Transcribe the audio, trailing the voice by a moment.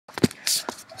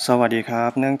สวัสดีครั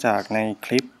บเนื่องจากในค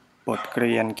ลิปบทเ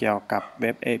รียนเกี่ยวกับเ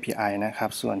ว็บ API นะครับ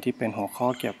ส่วนที่เป็นหัวข้อ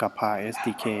เกี่ยวกับ Parse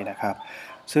SDK นะครับ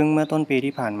ซึ่งเมื่อต้นปี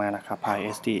ที่ผ่านมานะครับ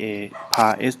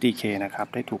Parse SDK นะครับ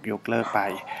ได้ถูกยกเลิกไป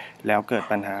แล้วเกิด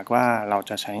ปัญหาว่าเรา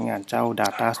จะใช้งานเจ้า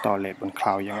Data Storage บนคล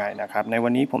าวด์ยังไงนะครับในวั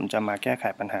นนี้ผมจะมาแก้ไข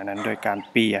ปัญหานั้นโดยการ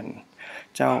เปลี่ย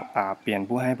น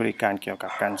ผู้ให้บริการเกี่ยวกั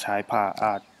บการใ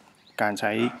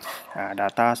ช้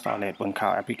Data Storage บน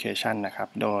Cloud Application นะครับ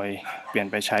โดยเปลี่ยน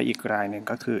ไปใช้อีกรายหนึ่ง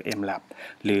ก็คือ MLab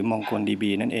หรือ MongoDB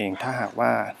นั่นเองถ้าหากว่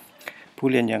าผู้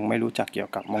เรียนยังไม่รู้จักเกี่ยว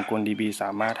กับ MongoDB ส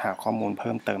ามารถหาข้อมูลเ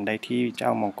พิ่มเติมได้ที่เจ้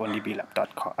า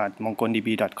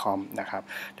mongodb.com นะครับ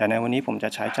แต่ในวันนี้ผมจะ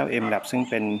ใช้เจ้า MLab ซึ่ง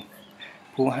เป็น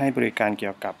ผู้ให้บริการเกี่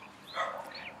ยวกับ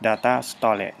Data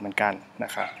Storage เหมือนกันน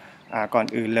ะครับก่อน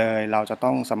อื่นเลยเราจะต้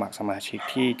องสมัครสมาชิก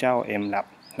ที่เจ้า MLab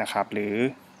นะครับหรือ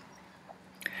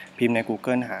พิมพ์ใน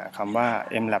Google หาคำว่า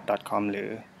mlab.com หรือ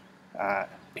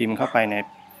พิมพ์เข้าไปใน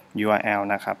URL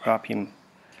นะครับก็พิมพ์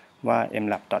ว่า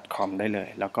mlab.com ได้เลย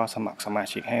แล้วก็สมัครสมา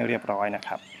ชิกให้เรียบร้อยนะค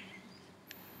รับ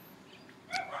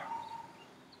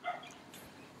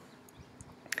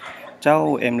เจ้า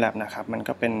MLab นะครับมัน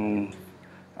ก็เป็น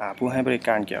ผู้ให้บริก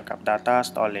ารเกี่ยวกับ Data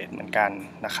Storage เหมือนกัน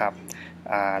นะครับ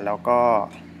แล้วก็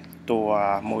ตัว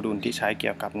โมดูลที่ใช้เ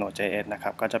กี่ยวกับ Node.js นะครั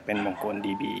บก็จะเป็น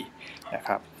MongoDB นะ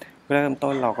ครับเริ่ม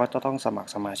ต้นเราก็จะต้องสมัค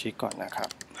รสมาชิกก่อนนะครับ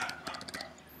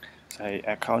ใส่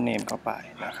account name เข้าไป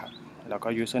นะครับแล้วก็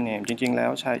username จริงๆแล้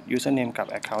วใช้ username กับ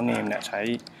account name เนี่ยใช้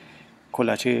คน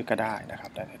ละชื่อก็ได้นะครั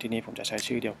บแต่ที่นี้ผมจะใช้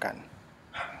ชื่อเดียวกัน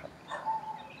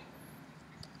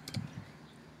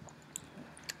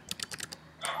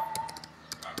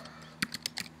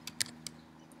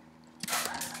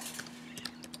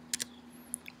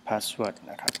Password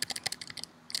นะครับ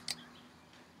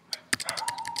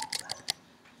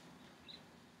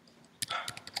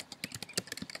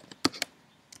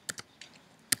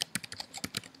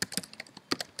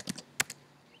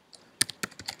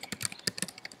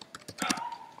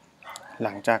ห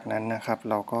ลังจากนั้นนะครับ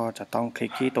เราก็จะต้องคลิ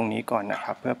กที่ตรงนี้ก่อนนะค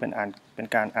รับเพื่อเป็น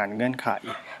การอ่านเงื่อนไข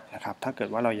นะครับถ้าเกิด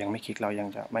ว่าเรายังไม่คลิกเรายัง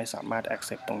จะไม่สามารถ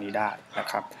accept ตรงนี้ได้นะ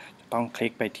ครับจะต้องคลิ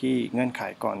กไปที่เงื่อนไข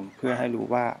ก่อนเพื่อให้รู้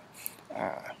ว่า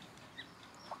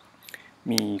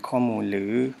มีข้อมูลหรื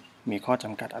อมีข้อจ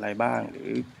ำกัดอะไรบ้างหรื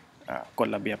อกฎ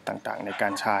ระเบียบต่างๆในกา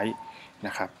รใช้น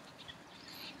ะครับ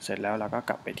เสร็จแล้วเราก็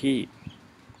กลับไปที่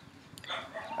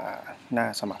หน้า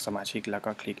สมัครสมาชิกแล้ว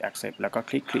ก็คลิก accept แล้วก็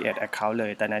คลิก create account เล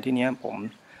ยแต่ในที่นี้ผม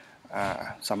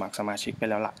สมัครสมาชิกไป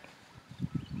แล้วล่ะ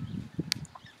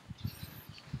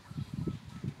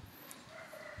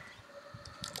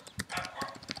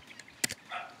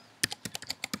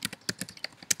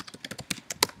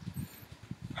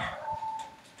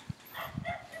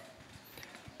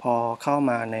พอเข้า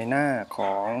มาในหน้าข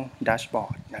องแดชบอ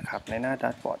ร์ดนะครับในหน้าแด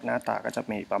ชบอร์ดหน้าตาก็จะ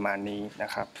มีประมาณนี้นะ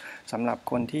ครับสำหรับ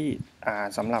คนที่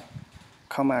สำหรับ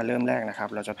เข้ามาเริ่มแรกนะครับ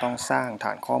เราจะต้องสร้างฐ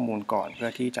านข้อมูลก่อนเพื่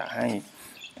อที่จะให้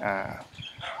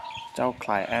เจ้า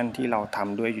Client ที่เราท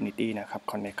ำด้วย Unity นะครับ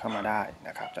Connect เข้ามาได้น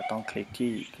ะครับจะต้องคลิก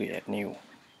ที่ Create New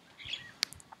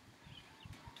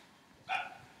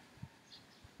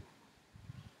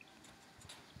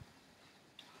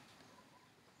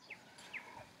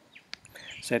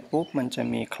เสร็จปุ๊บมันจะ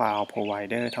มี Cloud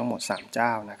Provider ทั้งหมด3เจ้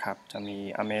านะครับจะมี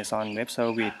Amazon Web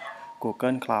Service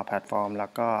Google Cloud Platform แล้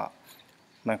วก็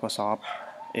Microsoft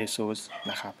ASUS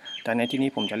นะครับแต่ในที่นี้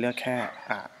ผมจะเลือกแค่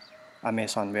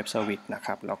Amazon Web Service นะค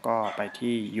รับแล้วก็ไป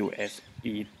ที่ US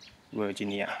East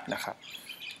Virginia นะครับ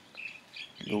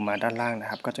ดูมาด้านล่างนะ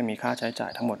ครับก็จะมีค่าใช้จ่า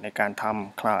ยทั้งหมดในการท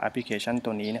ำ Cloud Application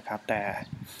ตัวนี้นะครับแต่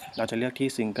เราจะเลือกที่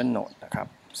Single Node นะครับ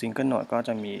Single Node ก็จ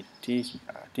ะมี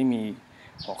ที่มี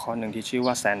หัวข้อหนึ่งที่ชื่อ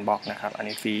ว่า Sandbox นะครับอัน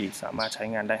นี้ฟรีสามารถใช้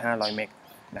งานได้500 เมก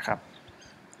นะครับ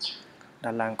ด้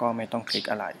านล่างก็ไม่ต้องคลิก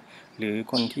อะไรหรือ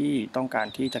คนที่ต้องการ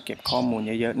ที่จะเก็บข้อมูล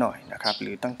เยอะๆหน่อยนะครับห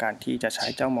รือต้องการที่จะใช้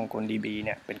เจ้า MongoDB เ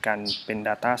นี่ยเป็น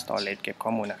Data Storage เก็บข้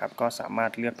อมูลนะครับก็สามาร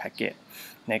ถเลือกแพ็กเกจ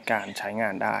ในการใช้งา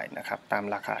นได้นะครับตาม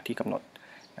ราคาที่กำหนด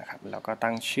นะครับแล้วก็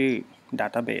ตั้งชื่อ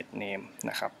Database Name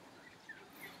นะครับ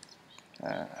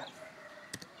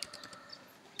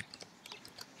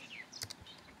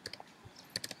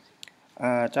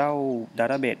เจ้า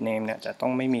Database Name เนี่ยจะต้อ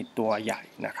งไม่มีตัวใหญ่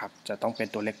นะครับจะต้องเป็น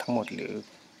ตัวเล็กทั้งหมดหรือ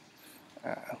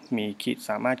มี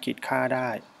สามารถขีดค่าได้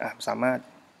สามารถ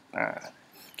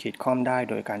ขีดค่อมได้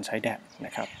โดยการใช้แดดน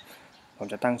ะครับผม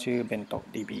จะตั้งชื่อ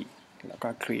BentoDB แล้วก็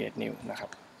Create New นะครับ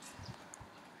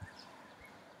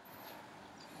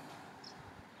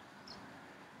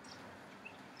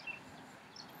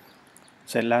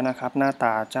เสร็จแล้วนะครับหน้าต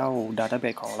าเจ้า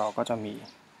Database ของเราก็จะมี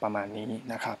ประมาณนี้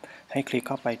นะครับให้คลิกเ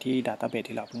ข้าไปที่ Database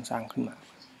ที่เราเพิ่งสร้างขึ้นมา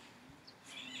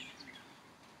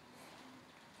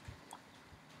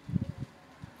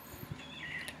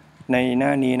ใน ในหน้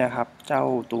านี้นะครับเจ้า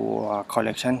ตัว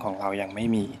collection ของเรายังไม่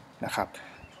มีนะครับ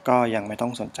ก็ยังไม่ต้อ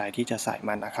งสนใจที่จะใส่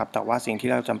มันนะครับแต่ว่าสิ่งที่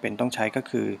เราจำเป็นต้องใช้ก็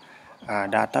คือ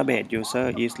database user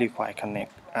is required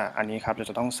connect อันนี้ครับเรา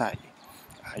จะต้องใส่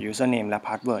username และ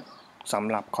password สำ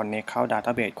หรับ connect เข้า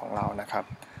database ของเรานะครับ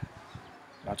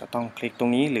เราจะต้องคลิกตร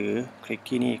งนี้หรือคลิก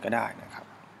ที่นี่ก็ได้นะครับ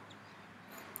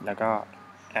แล้วก็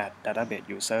add database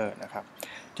user นะครับ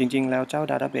จริงๆแล้วเจ้า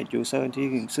database user ที่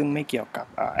ซึ่งไม่เกี่ยวกับ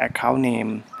account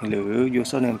name หรือ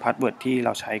username password ที่เร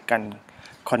าใช้กัน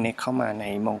connect เข้ามาใน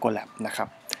MongoLab นะครับ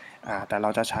แต่เรา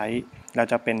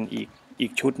จะเป็นอี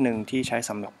กชุดหนึ่งที่ใช้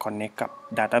สำหรับ connect กับ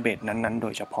database นั้นๆโด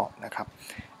ยเฉพาะนะครับ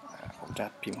ผมจะ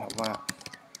พิมพ์คำว่า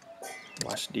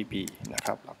watchdb นะค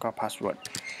รับแล้วก็ password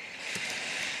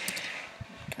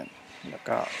แล้ว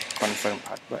ก็ confirm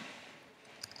password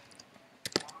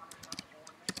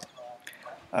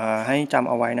ให้จำ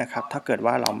เอาไว้นะครับถ้าเกิด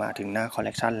ว่าเรามาถึงหน้า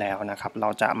collection แล้วนะครับเรา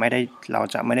จะไม่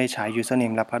ได้ใช้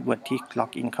username และ password ที่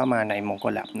login เข้ามาใน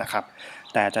MongoLab นะครับ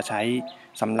แต่จะใช้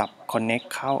สำหรับ connect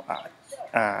เข้า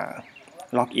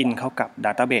login เข้ากับ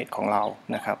database ของเรา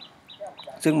นะครับ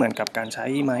ซึ่งเหมือนกับการใช้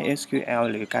MySQL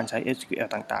หรือการใช้ SQL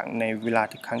ต่างๆในเวลา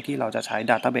ทุกครั้งที่เราจะใช้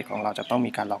database ของเราจะต้อง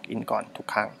มีการ login ก่อนทุก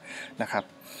ครั้งนะครับ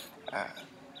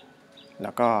แ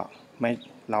ล้วก็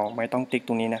เราไม่ต้องติ๊กต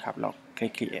รงนี้นะครับเราคลิ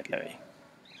ก create เลย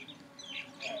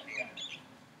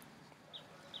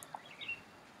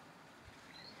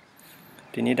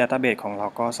ทีนี้ database ของเรา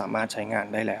ก็สามารถใช้งาน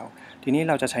ได้แล้วทีนี้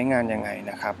เราจะใช้งานยังไง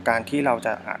นะครับการที่เราจ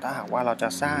ะถ้าหากว่าเราจะ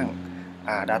สร้าง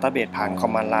database ผ่าน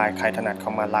command line ใครถนัด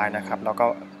command line นะครับแล้วก็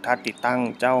ถ้าติดตั้ง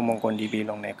เจ้า MongoDB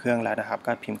ลงในเครื่องแล้วนะครับ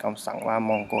ก็พิมพ์คำสั่งว่า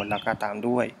mongo แล้วก็ตาม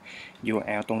ด้วย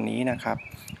url ตรงนี้นะครับ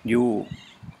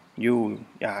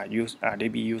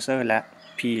db user และ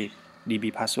db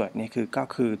password นี่ก็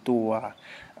คือตัว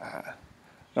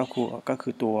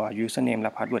ตัว username แล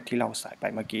ะ password ที่เราใส่ไป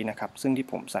เมื่อกี้นะครับซึ่งที่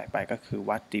ผมใส่ไปก็คือ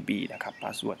watchdb นะครับ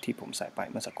password ที่ผมใส่ไป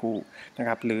เมื่อสักครู่นะค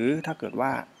รับหรือถ้าเกิดว่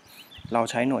าเรา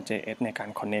ใช้ Node.js ในการ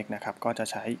connect นะครับก็จะ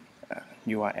ใช้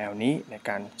URL นี้ใน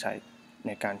ก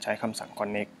ารใช้คำสั่ง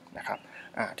connect นะครับ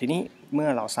ทีนี้เมื่อ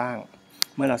เราสร้าง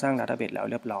database แล้ว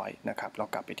เรียบร้อยนะครับเรา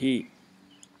กลับไปที่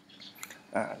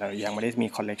เรายังไม่ได้มี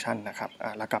collection นะครับ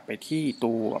เรากลับไปที่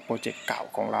ตัวโปรเจกต์เก่า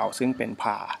ของเราซึ่งเป็น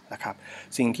Parse นะครับ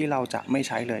สิ่งที่เราจะไม่ใ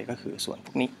ช้เลยก็คือส่วนพ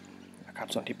วกนี้นะครับ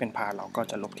ส่วนที่เป็น Parse เราก็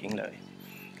จะลบทิ้งเลย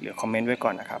เหลือคอมเมนต์ไว้ก่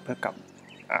อนนะครับเพื่อกับ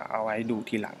เอาไว้ดู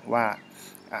ทีหลังว่า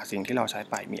สิ่งที่เราใช้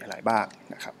ไปมีอะไรบ้าง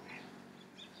นะครับ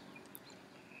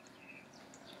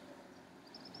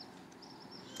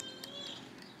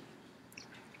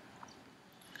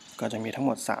ก็จะมีทั้งห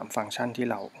มด3ฟังก์ชันที่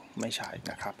เราไม่ใช้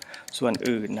นะครับส่วน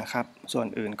อื่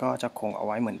นก็จะคงเอาไ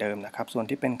ว้เหมือนเดิมนะครับส่วน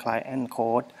ที่เป็น client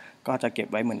code ก็จะเก็บ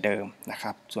ไว้เหมือนเดิมนะค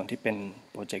รับส่วนที่เป็น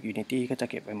project unity ก็จะ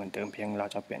เก็บไว้เหมือนเดิมเพียงเรา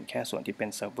จะเปลี่ยนแค่ส่วนที่เป็น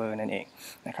server นั่นเอง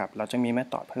นะครับเราจะมี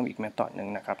method เพิ่มอีก method หนึ่ง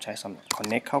นะครับใช้สำหรับ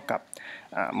connect เข้ากับ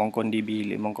MongoDB ห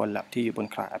รือ MongoLab ที่อยู่บน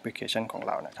cloud application ของเ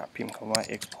รานะครับพิมพ์คำว่า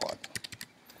export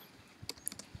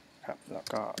ครับแล้ว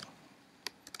ก็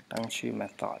ตั้งชื่อ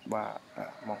method ว่า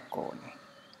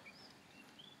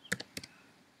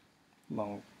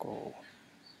MongoDB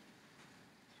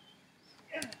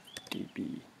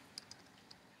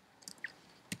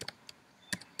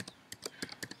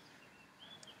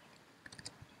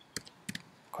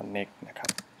connect นะครั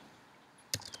บ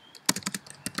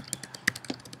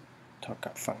เท่า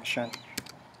กับฟังก์ชัน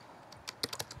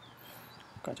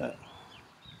ก็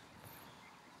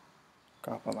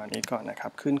ประมาณนี้ก่อนนะครั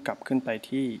บกลับขึ้นไป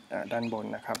ที่ด้านบน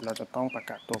นะครับเราจะต้องประ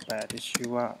กาศตัวแปรที่ชื่อ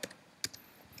ว่า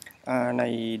ใ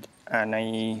น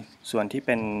ส่วนที่เ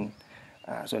ป็น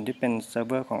เซิร์ฟ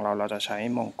เวอร์ของเราจะใช้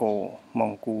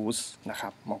Mongoose นะครั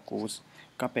บ Mongoose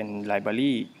ก็เป็นไลบรา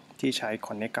รีที่ใช้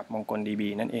connect กับ MongoDB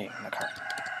นั่นเองนะครับ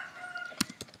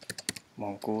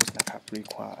Mongoose นะครับ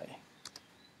require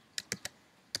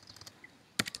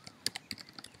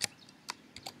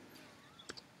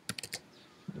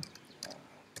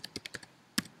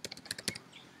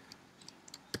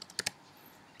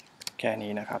แค่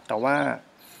นี้นะครับแต่ว่า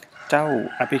เจ้า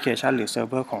แอปพลิเคชันหรือเซิร์ฟ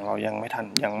เวอร์ของเรายังไ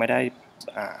ม่ได้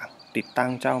ติดตั้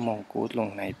งเจ้า Mongoose ลง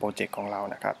ในโปรเจกต์ของเรา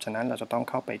นะครับฉะนั้นเราจะต้อง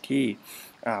เข้าไปที่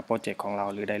โปรเจกต์ของเรา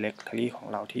หรือ directory ของ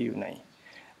เราที่อยู่ใน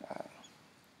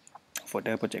โฟลเด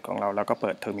อร์โปรเจกต์ของเราแล้วก็เ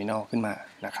ปิด terminal ขึ้นมา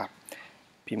นะครับ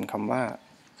พิมพ์คำว่า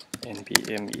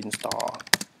npm install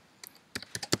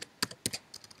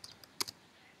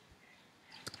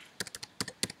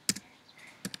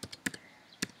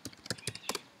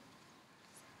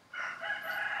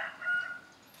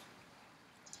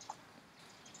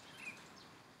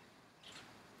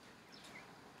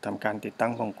ทำการติดตั้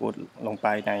ง Mongoose ลงไป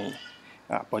ใน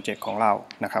โปรเจกต์ของเรา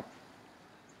นะครับ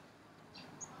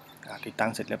ติดตั้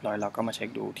งเสร็จเรียบร้อยเราก็มาเช็ค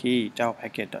ดูที่เจ้า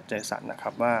package.json นะครั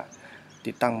บว่า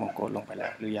ติดตั้ง Mongo ลงไปแล้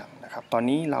วหรือยังนะครับตอน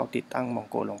นี้เราติดตั้ง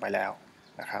Mongo ลงไปแล้ว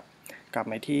นะครับกลับ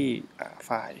มาที่ไฟ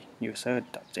ล์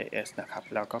user.js นะครับ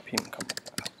แล้วก็พิมพ์ค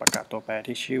ำประกาศตัวแปร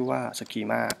ที่ชื่อว่า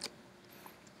schema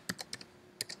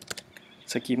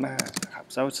นะครับ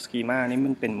เจ้า schema นี่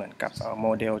มันเป็นเหมือนกับโม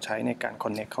เดลใช้ในการ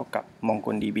connect เข้ากับ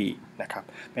MongoDB นะครับ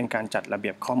เป็นการจัดระเบี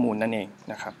ยบข้อมูลนั่นเอง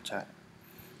นะครับจะ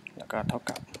แล้วก็เท่า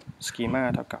กับ schema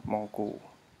เท่ากับ mongo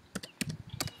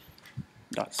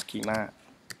schema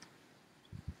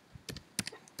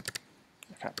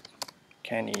นะครับแ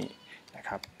ค่นี้นะค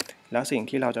รับแล้วสิ่ง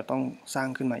ที่เราจะต้องสร้าง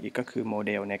ขึ้นมาอีกก็คือโมเ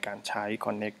ดลในการใช้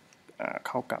connect เ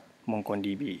ข้ากับ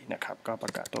MongoDB นะครับก็ปร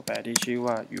ะกาศตัวแปรที่ชื่อ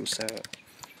ว่า user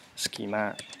schema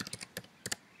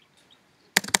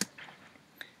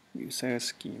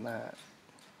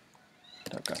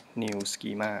เท่ากับ new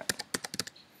schema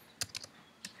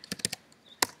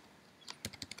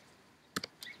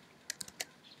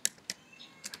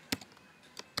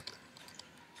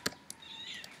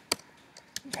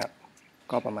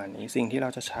ก็ประมาณนี้สิ่งที่เรา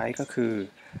จะใช้ก็คือ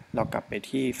เรากลับไป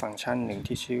ที่ฟังก์ชันหนึ่ง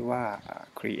ที่ชื่อว่า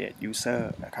create user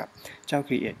นะครับเจ้า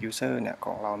create user เนี่ยข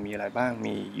องเรามีอะไรบ้าง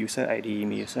มี user id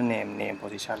มี username name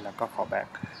position แล้วก็ callback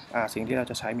สิ่งที่เรา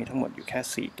จะใช้มีทั้งหมดอยู่แ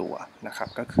ค่4ตัวนะครับ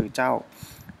ก็คือเจ้า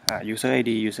user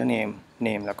id username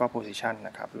name แล้วก็ position น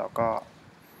ะครับแล้วก็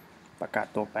ประกาศ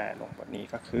ตัวแปรลงบนนี้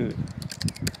ก็คือ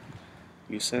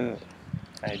user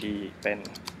id เป็น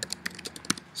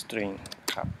string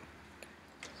ครับ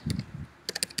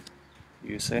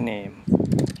username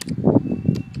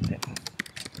เป็น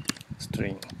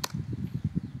string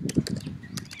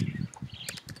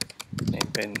name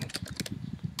เป็น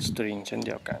string เช่นเ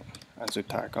ดียวกันอันสุด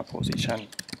ท้ายก็ position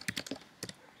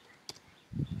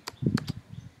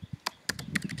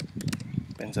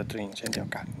เป็น string เช่นเดียว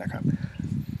กันนะครับ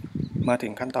มาถึ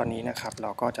งขั้นตอนนี้นะครับเร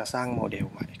าก็จะสร้างโมเดล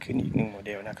ใหม่ขึ้นอีก1โมเ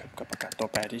ดลนะครับกับประกาศตัว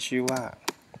แปรที่ชื่อว่า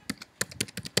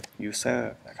user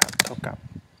นะครับเท่ากับ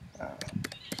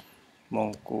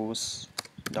mongoose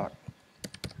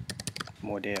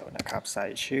model นะครับใส่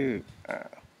ชื่อ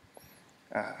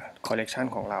collection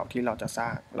ของเราที่เราจะส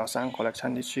ร้าง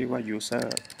collection ที่ชื่อว่า user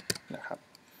นะครับ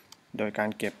โดยการ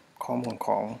เก็บข้อมูลข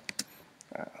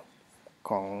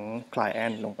อง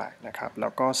client ลงไปนะครับแล้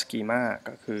วก็ schema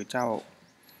ก็คือเจ้า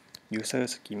user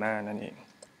schema นั่นเอง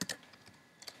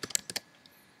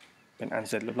เป็นอัน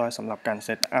เสร็จเรียบร้อยสำหรับการ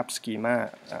set up schema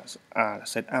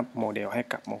set up โมเดลให้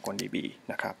กับ MongoDB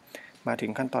นะครับมาถึ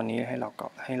งขั้นตอนนี้ให้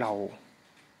เรา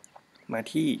มา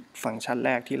ที่ฟังก์ชันแร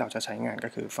กที่เราจะใช้งานก็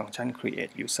คือฟังก์ชัน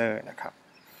create user นะครับ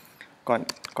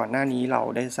ก่อนหน้านี้เรา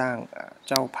ได้สร้าง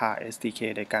เจ้า Parse SDK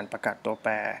ในการประกาศตัวแป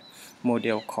รโมเด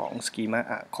ลของ schema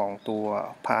ของตัว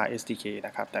Parse SDK น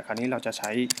ะครับแต่คราวนี้เราจะใช้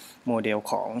โมเดล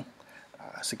ของ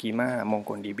schema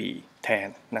MongoDB แทน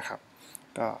นะครับ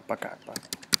ก็ประกาศ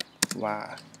ว่า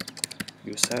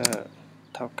user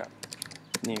เท่ากับ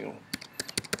new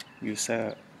user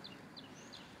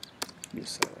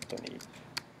ตัวนี้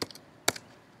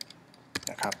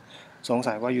นะครับสง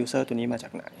สัยว่า user ตัวนี้มาจา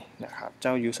กไหนนะครับเจ้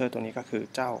า user ตัวนี้ก็คือ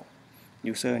เจ้า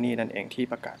user นี่นั่นเองที่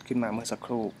ประกาศขึ้นมาเมื่อสักค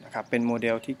รู่นะครับเป็นโมเด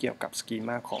ลที่เกี่ยวกับ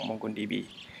schema ของ MongoDB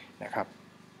นะครับ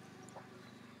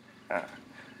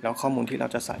แล้วข้อมูลที่เรา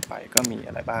จะใส่ไปก็มี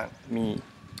อะไรบ้าง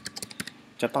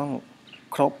จะต้อง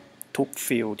ครบทุก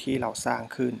ฟิลที่เราสร้าง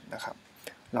ขึ้นนะครับ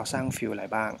เราสร้างฟิลอะไร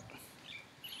บ้าง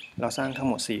เราสร้างทั้ง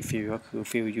หมด4ฟิลก็คือ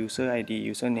ฟิล user id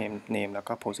username name แล้ว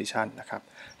ก็ position นะครับ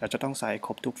เราจะต้องใส่ค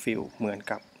รบทุกฟิลเหมือน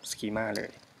กับ schema เล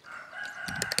ย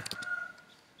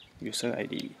user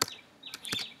id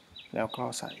แล้วก็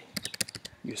ใส่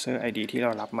user id ที่เร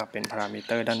ารับมาเป็นพารามิเ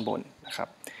ตอร์ด้านบนนะครับ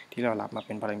ที่เรารับมาเ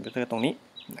ป็นพารามิเตอร์ตรงนี้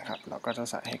นะครับเราก็จะ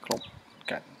ใส่ให้ครบ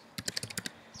กัน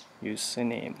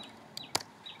username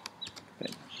เป็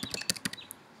น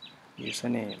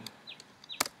username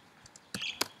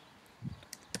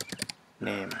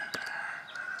name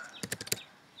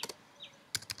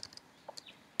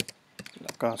แ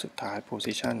ล้วก็สุดท้าย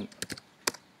position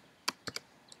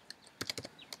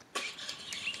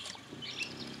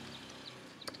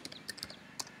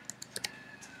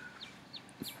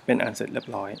เป็นอันเสร็จเรียบ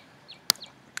ร้อย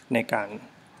ในการ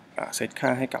เซตค่า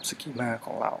ให้กับ schema ข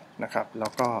องเรานะครับแล้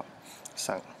วก็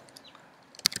สั่ง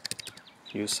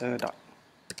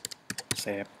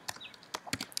user.save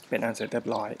เป็นอันเสร็จเรียบ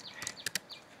ร้อย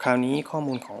คราวนี้ข้อ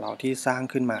มูลของเราที่สร้าง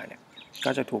ขึ้นมาเนี่ยก็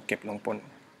จะถูกเก็บล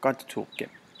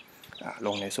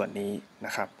งในส่วนนี้น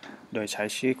ะครับโดยใช้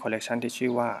ชื่อ collection ที่ชื่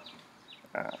อว่า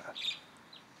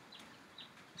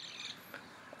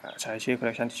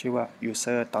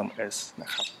user tom.s นะ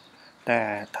ครับแ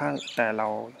ต่เรา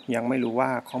ยังไม่รู้ว่า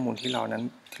ข้อมูลที่เรา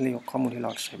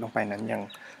ใส่ลงไปนั้นยัง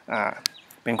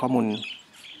เป็นข้อมูล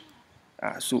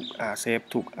เซฟ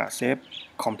ถูกเซฟ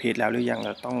คอมพลีทแล้วหรือยังเร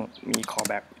าต้องมี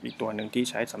callback อีกตัวหนึ่งที่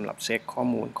ใช้สำหรับเช็คข้อ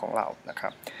มูลของเรานะครั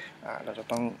บเราจะ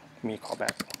ต้องมี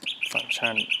callback ฟังก์ชั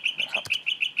นนะครับ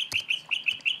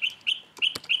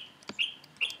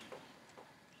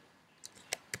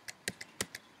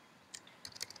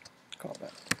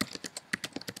callback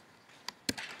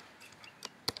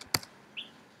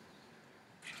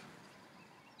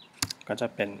ก็จะ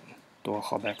เป็นตัว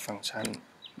callback ฟังก์ชัน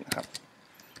นะครับ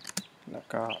แล้ว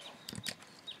ก็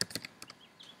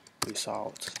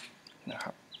result นะค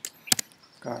รับ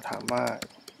ก็ถามว่า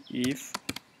if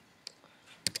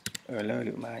error ห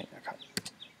รือไม่นะครับ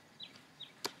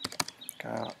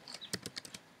ก็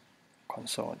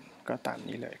console ก็ตาม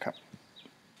นี้เลยครับ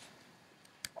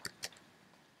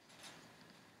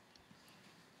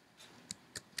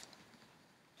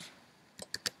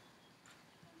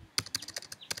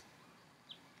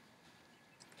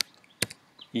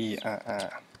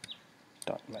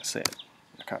err.message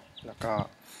นะครับแล้วก็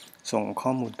ส่งข้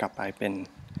อมูลกลับไปเป็น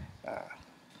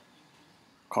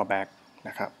callback น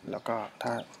ะครับแล้วก็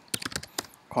ถ้า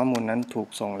ข้อมูลนั้นถูก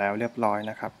ส่งแล้วเรียบร้อย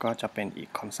นะครับก็จะเป็นอีก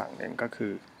คำสั่งหนึ่งก็คื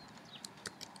อ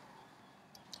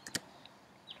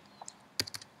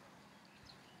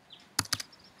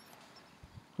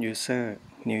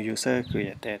new user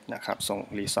created นะครับส่ง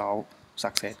result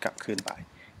success กลับคืนไป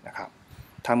นะครับ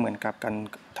ทำเหมือน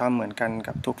กัน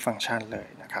กับทุกฟังก์ชันเลย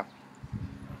นะครับ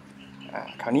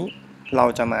คราวนี้เรา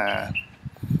จะมา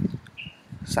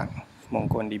สั่ง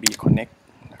MongoDB Connect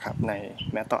นะครับใน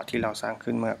method ที่เราสร้าง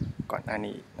ขึ้นเมื่อก่อนหน้า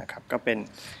นี้นะครับก็เป็น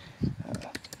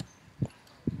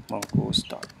mongoose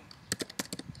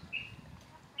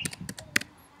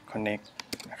connect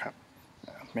นะครับ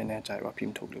ไม่แน่ใจว่าพิม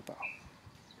พ์ถูกหรือเปล่า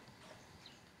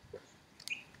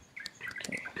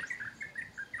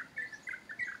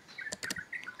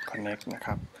connect นะค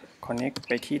รับ connect ไ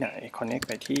ปที่ไหน connect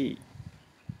ไปที่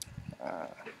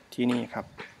นี่ครับ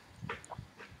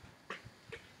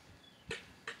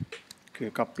คือ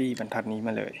copy บรรทัดนี้ม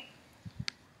าเลย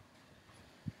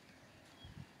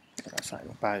ใส่ล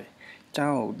งไปเจ้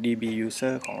า db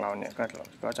user ของเราเนี่ย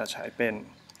ก็จะใช้เ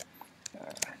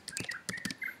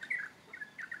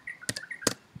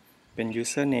ป็น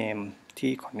username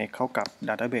ที่ connect เข้ากับ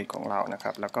database ของเรานะค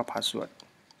รับแล้วก็ password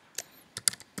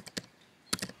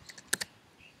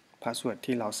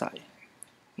ที่เราใส่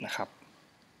นะครับ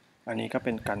อันนี้ก็เ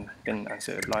ป็นอันเส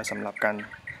ร็จเรียบร้อยสำหรับการ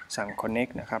สั่ง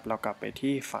connect นะครับเรากลับไป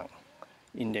ที่ฝั่ง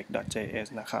index.js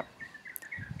นะครับ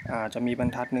จะมีบรร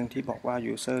ทัดหนึ่งที่บอกว่า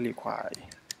user require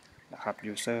นะครับ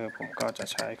user ผมก็จะ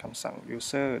ใช้คำสั่ง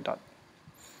user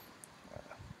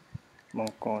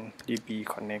mongodb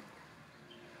connect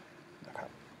นะครั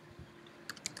บ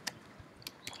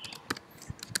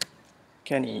แ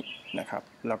ค่นี้นะครับ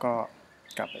แล้วก็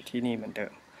กลับไปที่นี่เหมือนเดิ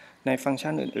มในฟังก์ชั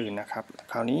นอื่นๆนะครับ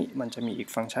คราวนี้มันจะมีอีก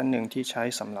ฟังก์ชันหนึ่งที่ใช้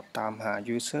สำหรับตามหา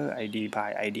user id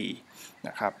by id น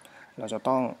ะครับเราจะ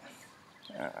ต้อง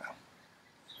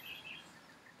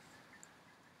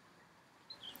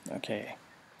โอเค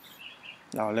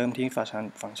เราเริ่มที่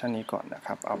ฟังก์ชันนี้ก่อนนะค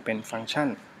รับเอาเป็นฟังก์ชัน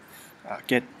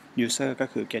get user ก็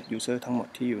คือ get user ทั้งหมด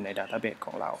ที่อยู่ใน database ข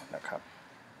องเรานะครับ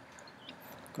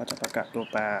ก็จะประกาศตัว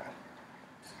แปร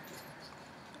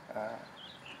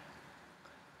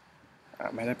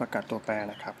ไม่ได้ประกาศตัวแปร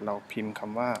นะครับเราพิมพ์ค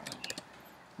ำว่า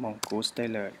mongoose ได้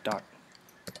เลย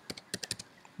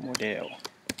model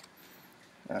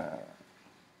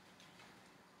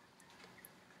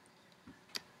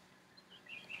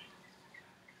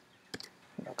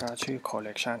แล้วก็ชื่อ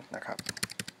collection นะครับ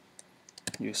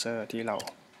user ที่เรา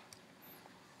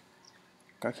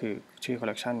ก็คือชื่อ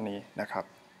collection นี้นะครับ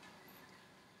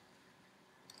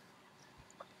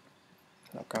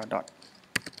แล้วก็ dot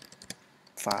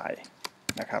file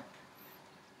นะครับ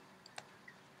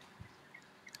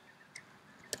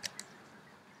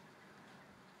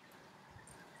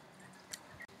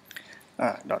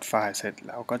dot file เสร็จแ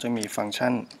ล้วก็จะมีฟังก์ชั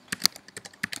น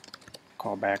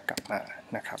callback กลับมา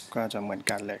นะครับก็จะเหมือน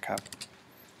กันเลยครับ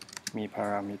มี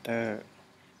parameter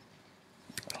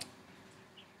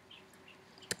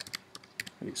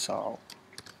result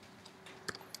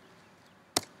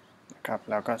นะครับ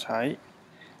แล้วก็ใช้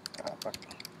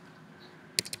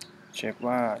เช็ค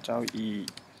ว่าเจ้า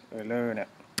error เนี่ย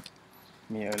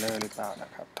มี error หรือเปล่าน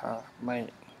ะครับ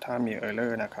ถ้ามี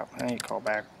error นะครับให้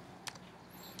callback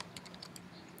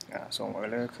ส่ง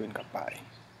error คืนกลับไป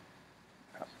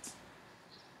ครับ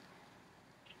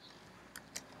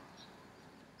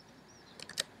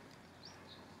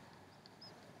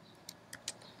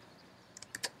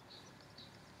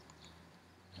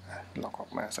ล็อกออ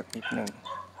กมาสักนิดหนึ่ง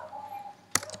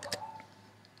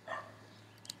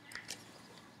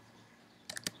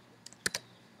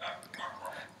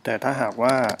แต่ถ้าหาก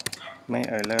ว่าไม่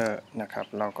error นะครับ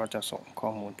เราก็จะส่งข้อ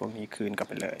มูลพวกนี้คืนกลับ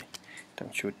ไปเลยทั้ง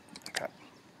ชุดนะครับ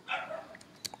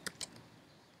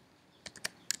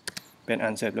เป็นอั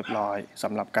นเสร็จเรียบร้อยส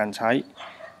ำหรับการใช้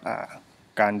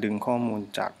การดึงข้อมูล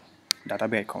จากดัตต้า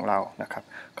เบสของเรานะครับ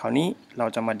คราวนี้เรา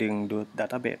จะมาดึงดูดัต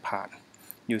ต้าเบสผ่าน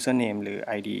username หรือ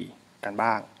ID กัน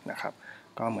บ้างนะครับ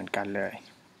ก็เหมือนกันเลย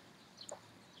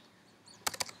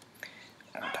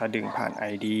ถ้าดึงผ่าน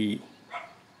ID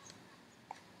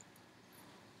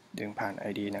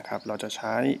นะครับเราจะใ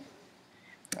ช้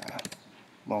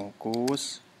mongoose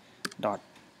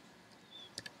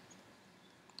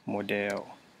model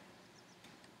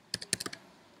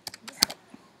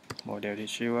โมเดลที่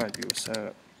ชื่อว่า user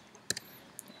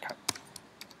ครับ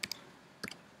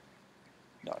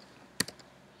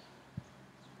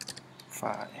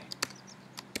file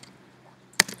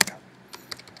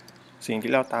สิ่ง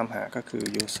ที่เราตามหาก็คือ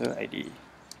user ID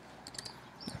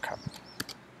นะครับ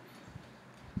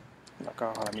แล้วก็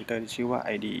parameter ที่ชื่อว่า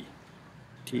ID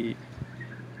ที่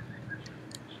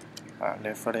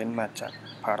reference มาจาก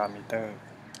parameter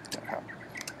นะครับ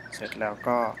เสร็จแล้ว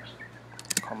ก็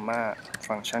comma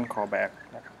function callback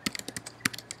นะครับ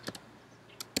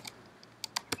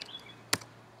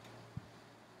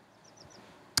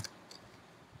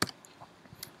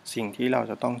สิ่งที่เรา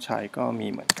จะต้องใช้ก็มี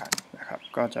เหมือนกันนะครับ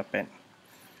ก็จะเป็น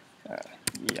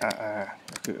err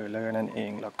ก็คือ error นั่นเอ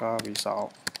งแล้วก็ result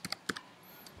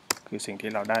คือสิ่ง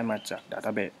ที่เราได้มาจาก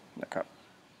database นะครับ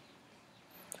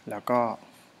แล้วก็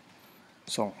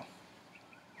ส่ง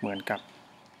เหมือนกับ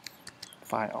ไ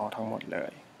ฟล์ all ทั้งหมดเล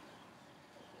ย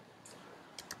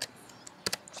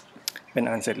เป็น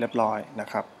อันเสร็จเรียบร้อยนะ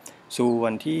ครับส่ว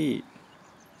นที่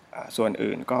ส่วน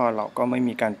อื่นก็เราก็ไม่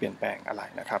มีการเปลี่ยนแปลงอะไร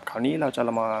นะครับคราวนี้เราจะ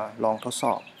มาลองทดส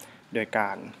อบโดยกา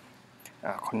ร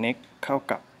connect เข้า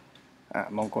กับ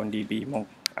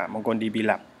MongoDB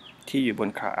Lab ที่อยู่บน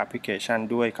Cloud Application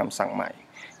ด้วยคำสั่งใหม่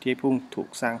ที่เพิ่งถูก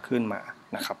สร้างขึ้นมา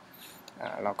นะครับ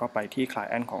เราก็ไปที่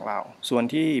Client ของเราส่วน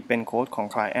ที่เป็นโค้ดของ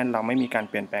Client เราไม่มีการ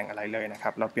เปลี่ยนแปลงอะไรเลยนะครั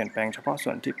บเราเปลี่ยนแปลงเฉพาะส่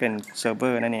วนที่เป็นเซิร์ฟเวอ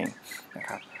ร์นั่นเองนะ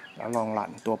ครับแล้วลองรั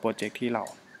นตัวโปรเจกต์ที่เรา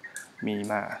มี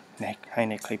มาให้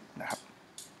ในคลิปนะครับ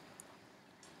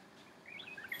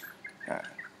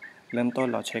เริ่มต้น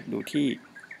เราเช็คดูที่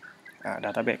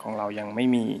database ของเรายังไม่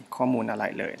มีข้อมูลอะไร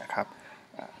เลยนะครับ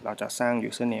เราจะสร้าง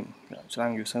username สร้าง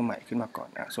user ใหม่ขึ้นมาก่อน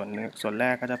ส่วนแร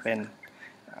กก็จะเป็น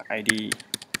ID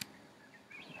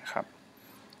นะครับ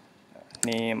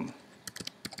name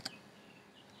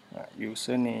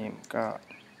username ก็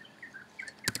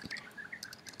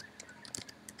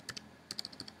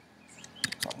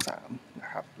23นะ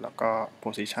ครับแล้วก็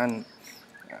position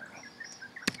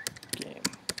game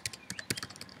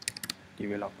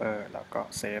developer แล้วก็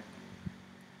save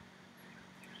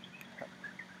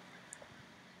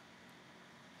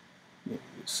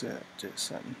user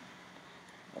json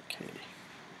โอเค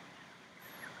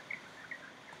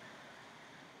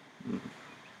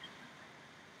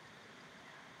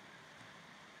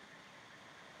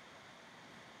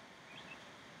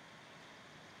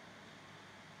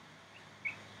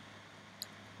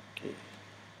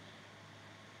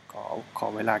ข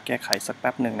อเวลาแก้ไขสักแ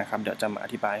ป๊บหนึ่งนะครับเดี๋ยวจะมาอ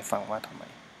ธิบายให้ฟังว่าทำไม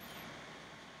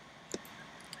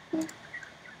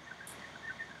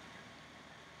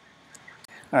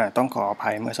ต้องขออ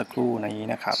ภัยเมื่อสักครู่นี้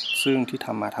นะครับซึ่งที่ท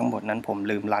ำมาทั้งหมดนั้นผม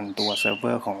ลืมรันตัวเซิร์ฟเว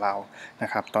อร์ของเรานะ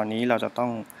ครับตอนนี้เราจะต้อ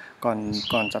ง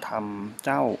ก่อนจะทำเ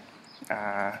จ้า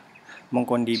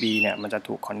MongoDB เนี่ยมันจะ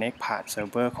ถูก connect ผ่านเซิร์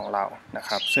ฟเวอร์ของเรานะค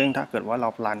รับซึ่งถ้าเกิดว่าเรา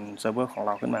รันเซิร์ฟเวอร์ของเ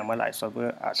ราขึ้นมาเมื่อไหร่เซิร์ฟเวอ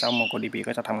ร์เจ้า MongoDB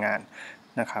ก็จะทำงาน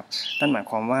นะครับนั่นหมาย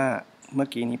ความว่าเมื่อ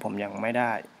กี้นี้ผมยังไม่ไ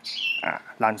ด้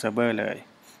รันเซิร์ฟเวอร์เลย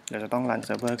เราจะต้องรันเ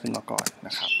ซิร์ฟเวอร์ขึ้นมาก่อนน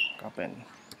ะครับก็เป็น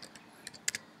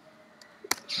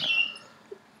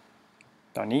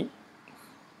ตอนนี้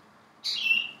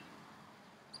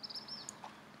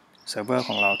เซิร์ฟเวอร์ข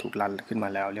องเราถูกรันขึ้นมา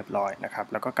แล้วเรียบร้อยนะครับ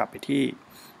แล้วก็กลับไปที่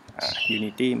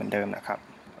Unity เหมือนเดิมนะครับ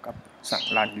แล้วก็สั่ง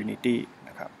run Unity น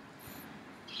ะครับ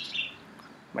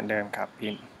เหมือนเดิมครับพิ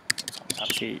มพ์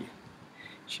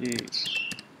234ชื่อ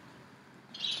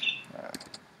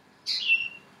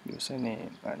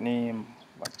username name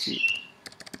วัจจิ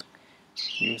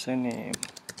username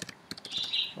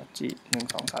วัจจิ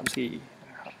1234น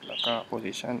ะครับแล้วก็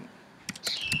position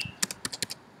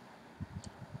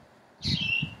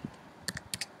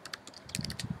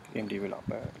game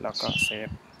developer แล้วก็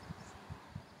save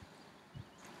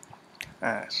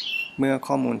เมื่อ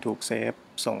ข้อมูลถูกเซฟ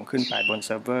ส่งขึ้นไปบนเ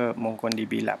ซิร์ฟเวอร์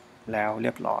MongoDB Lab แล้วเรี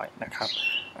ยบร้อยนะครับ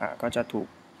ก็จะถูก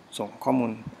ส่งข้อมู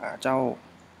ลเจ้า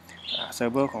เซิ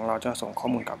ร์ฟเวอร์ของเราจะส่งข้อ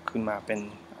มูลกลับขึ้นมาเป็น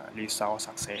result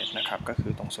success นะครับก็คื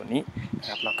อตรงส่วนนี้นะ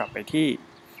ครับเรากลับไป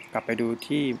ดู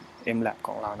ที่ MLab ข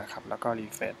องเรานะครับแล้วก็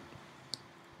refresh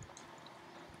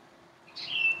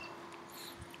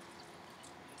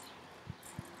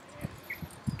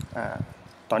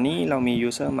ตอนนี้เรามี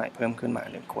user ใหม่เพิ่มขึ้นมา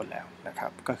1คนแล้วนะครั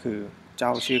บก็คือเจ้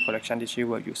าชื่อ collection ที่ชื่อ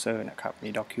ว่า user นะครับมี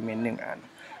document 1 อัน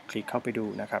คลิกเข้าไปดู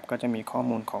นะครับก็จะมีข้อ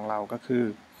มูลของเราก็คือ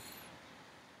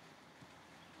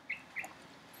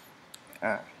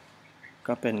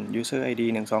ก็เป็น user id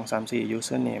 1 2 3 4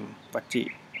 user name วัจจิ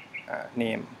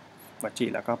name วัจจิ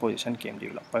แล้วก็ position game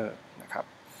developer นะครับ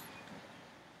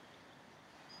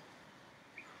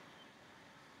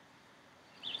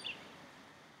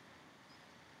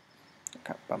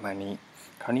ประมาณนี้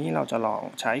คราวนี้เราจะลอง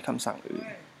ใช้คำสั่งอื่น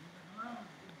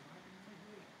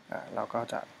เราก็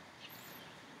จะ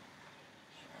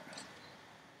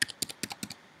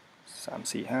3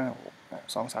 4 5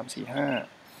 6 2 3 4 5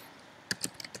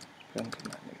เพิ่มขึ้น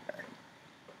มา1อัน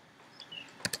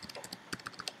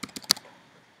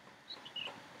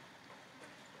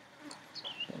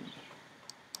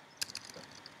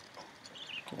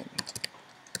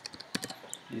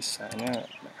ดีไซเนอร์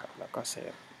นะครับแล้วก็เซ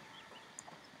ฟ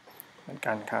เหมือน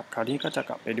กันครับคราวนี้ก็จะ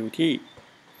กลับไปดูที่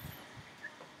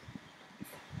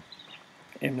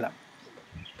MLab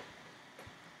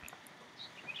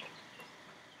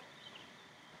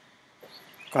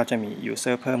ก็จะมี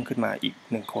user เพิ่มขึ้นมาอีก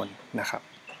1คนนะครับ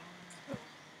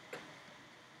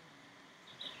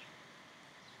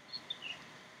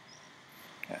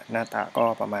หน้าตาก็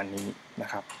ประมาณนี้นะ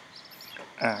ครับ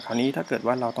คราวนี้ถ้าเกิด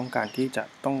ว่าเราต้องการที่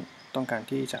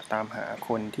จะตามหาค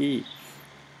นที่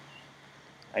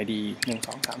ID 1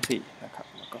 2 3 4นะครับ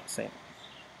แล้วก็เซ็น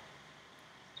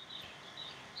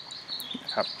น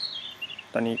ะครับ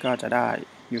ตอนนี้ก็จะได้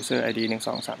user ID 1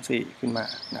 2 3 4ขึ้นมา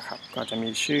นะครับก็จะมี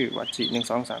ชื่อวัจจิ1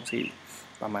 2 3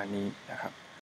 4ประมาณนี้นะครับ